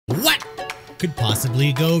could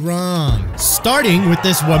possibly go wrong? Starting with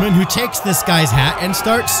this woman who takes this guy's hat and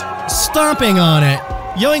starts stomping on it.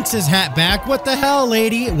 Yoinks his hat back. What the hell,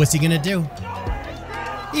 lady? What's he gonna do?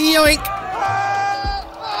 Yoink!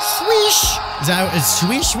 Swish! Is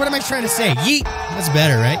swish? What am I trying to say? Yeet! That's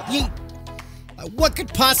better, right? Yeet! What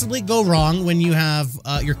could possibly go wrong when you have,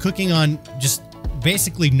 you're cooking on just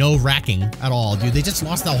basically no racking at all, dude? They just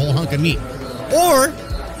lost that whole hunk of meat. Or,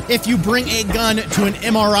 if you bring a gun to an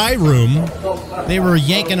MRI room, they were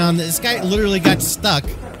yanking on this guy literally got stuck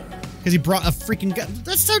because he brought a freaking gun.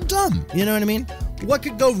 That's so dumb. You know what I mean? What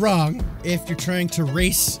could go wrong if you're trying to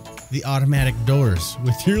race the automatic doors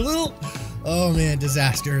with your little... Oh man,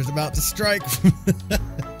 disaster is about to strike.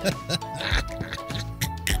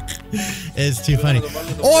 It's too funny.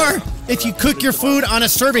 Or if you cook your food on a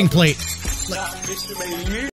serving plate.